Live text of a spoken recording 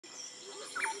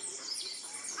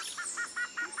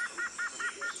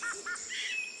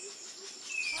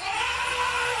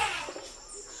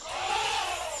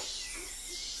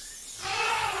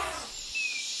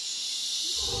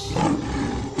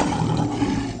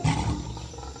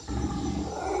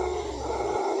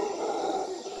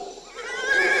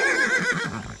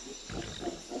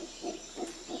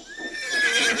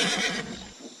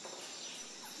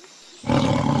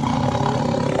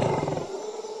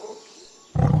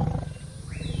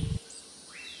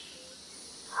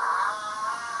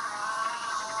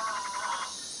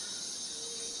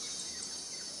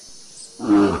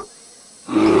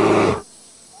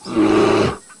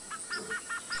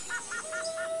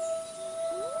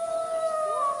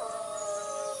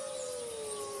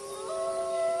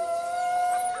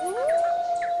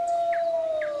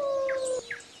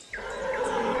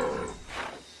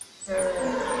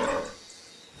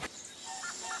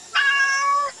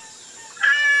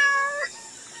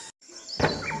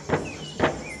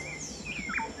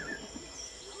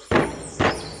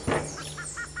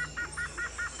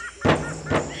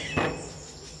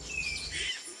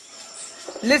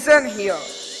Listen here.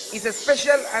 It's a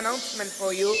special announcement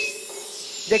for you.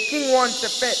 The king wants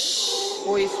a pet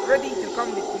who is ready to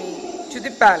come with me to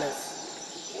the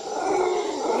palace.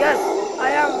 Yes, I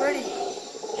am ready.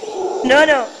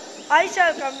 No, I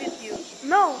shall come with you.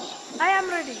 No, I am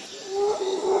ready.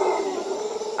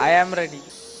 I am ready.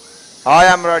 I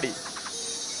am ready.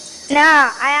 No,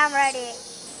 I am ready.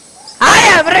 I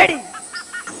am ready.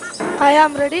 I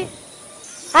am ready.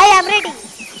 I am ready.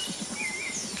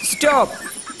 Stop!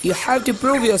 You have to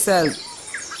prove yourself.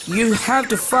 You have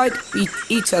to fight with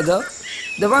each other.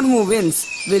 The one who wins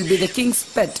will be the king's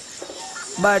pet.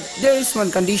 But there is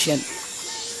one condition.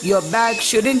 Your bag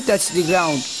shouldn't touch the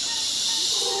ground.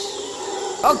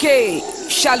 Okay,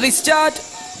 shall we start?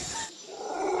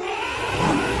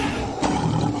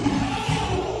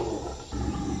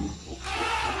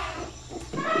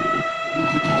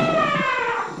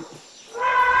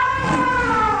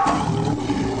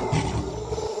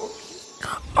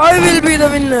 I will be the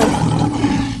winner.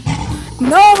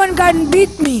 No one can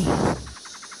beat me.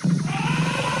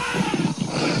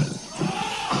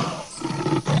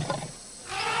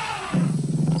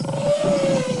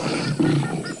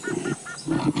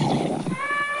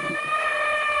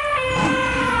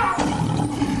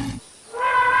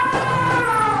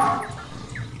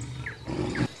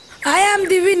 I am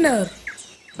the winner.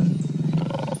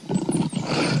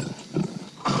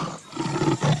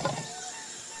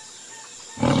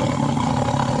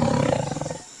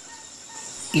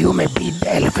 You may beat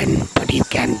the elephant, but you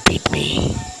can't beat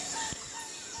me.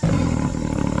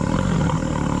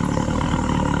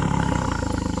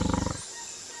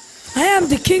 I am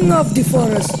the king of the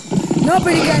forest.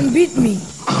 Nobody can beat me.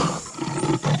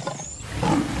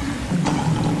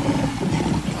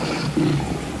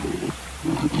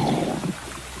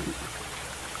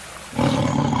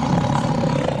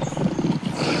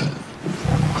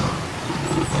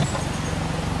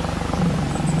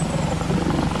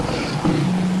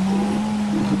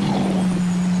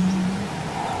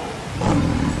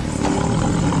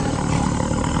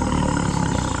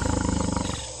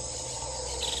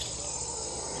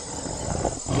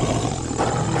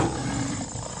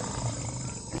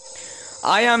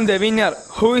 I am the winner.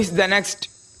 Who is the next?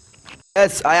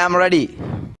 Yes, I am ready.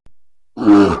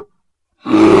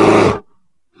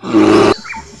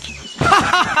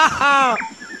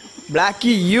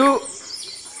 Blackie, you.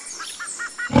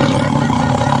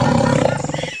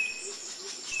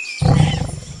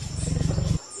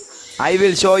 I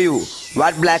will show you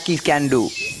what Blackies can do.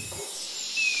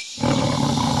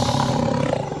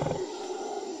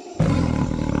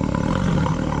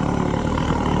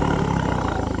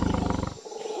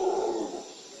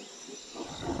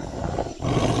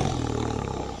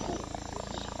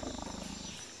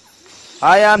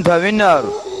 I am the winner.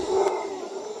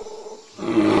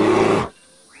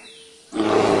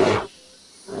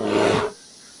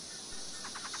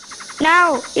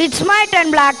 Now it's my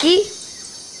turn, Blackie.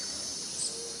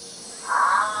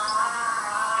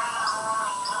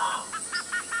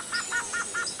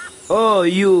 Oh,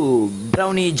 you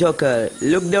brownie joker,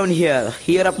 look down here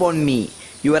upon me.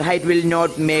 Your height will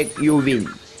not make you win.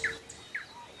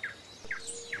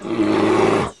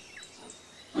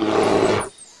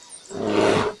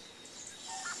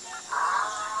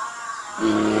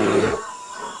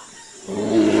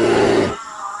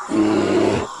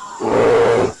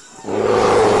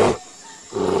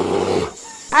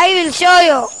 I will show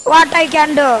you what I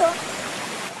can do.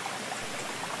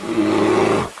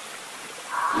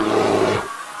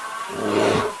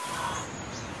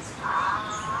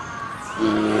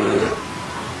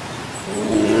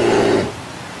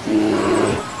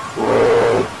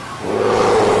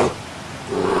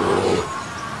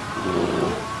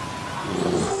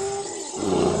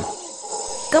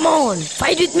 Come on,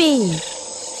 fight with me.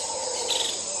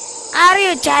 Are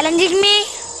you challenging me?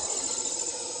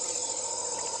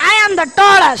 I am the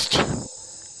tallest.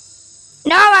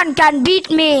 No one can beat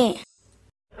me.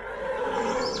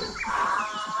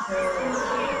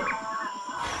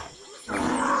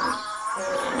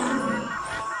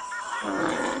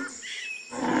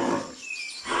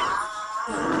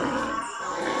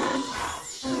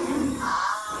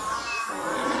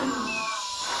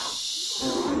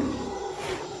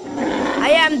 I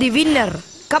am the winner.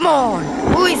 Come on,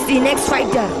 who is the next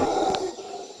fighter?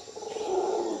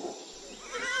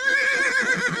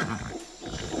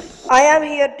 I am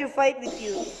here to fight with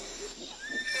you.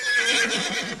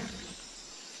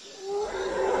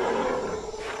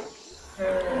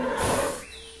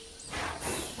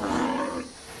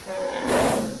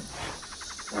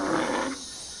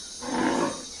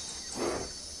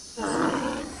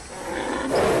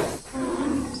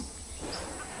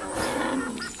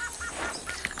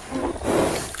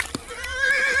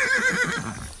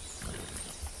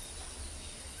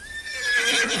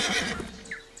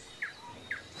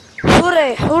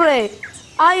 hooray, hooray.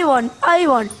 I won, I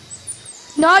won.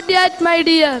 Not yet, my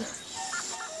dear.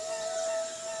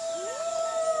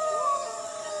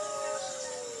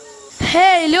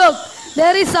 Hey, look,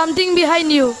 there is something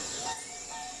behind you.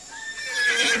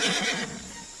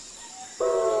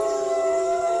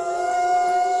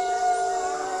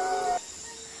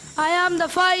 I am the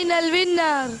final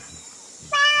winner.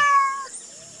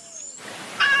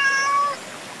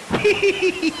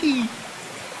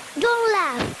 Don't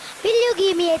laugh. Will you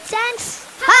give me a chance?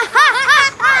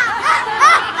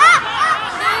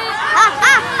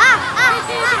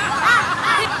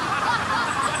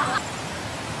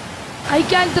 I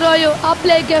can throw you up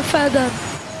like a feather.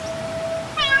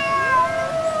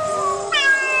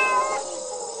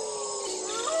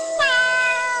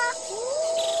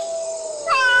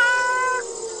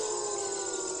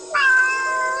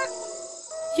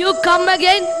 You come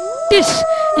again, tish,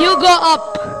 you go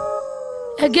up.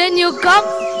 Again you come,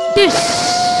 tish.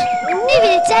 We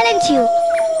will challenge you.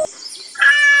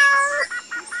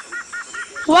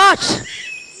 Watch.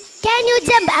 Can you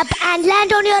jump up and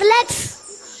land on your legs?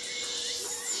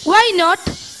 Why not?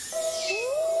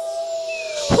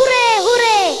 Hooray,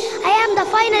 hooray! I am the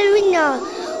final winner.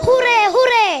 Hooray,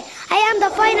 hooray! I am the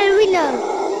final winner.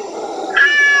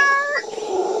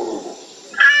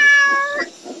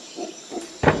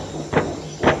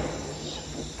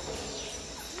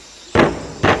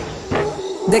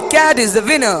 The cat is the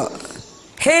winner.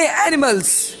 Hey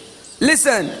animals,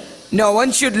 listen. No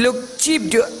one should look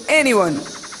cheap to anyone.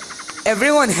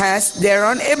 Everyone has their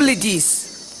own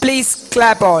abilities. Please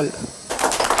clap all.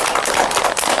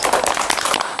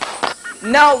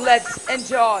 Now let's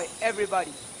enjoy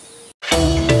everybody.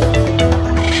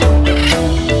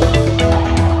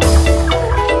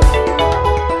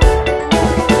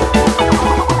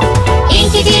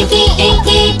 Inky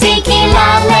dinky la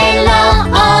lay lo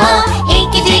oh.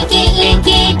 Inky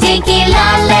dinky la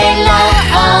lay lo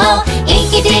oh.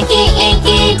 Inky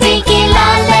dinky la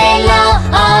lay lo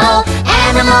oh.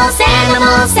 Animals,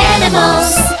 animals, animals.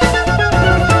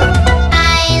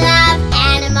 I love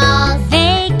animals.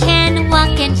 They can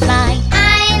walk and fly.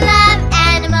 I love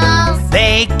animals.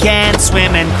 They can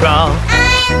swim and crawl.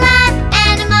 I love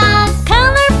animals.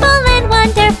 Colorful and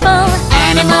wonderful.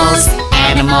 Animals,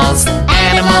 animals,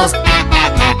 animals,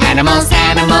 animals,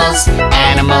 animals,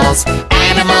 animals,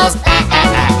 animals,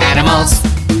 animals.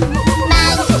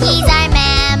 Monkeys are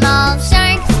mammals.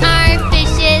 Sharks are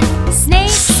fishes.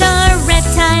 Snakes are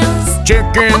reptiles.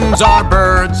 Chickens are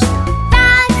birds.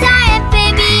 Frogs are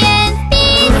amphibians.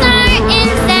 Bees are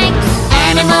insects.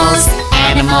 Animals,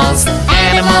 animals,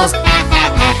 animals,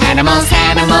 animals,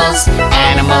 animals,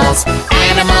 animals,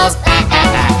 animals,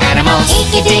 animals.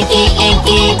 Inky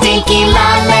dinky la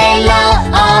lay lo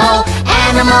oh.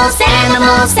 Animals,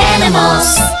 animals, animals.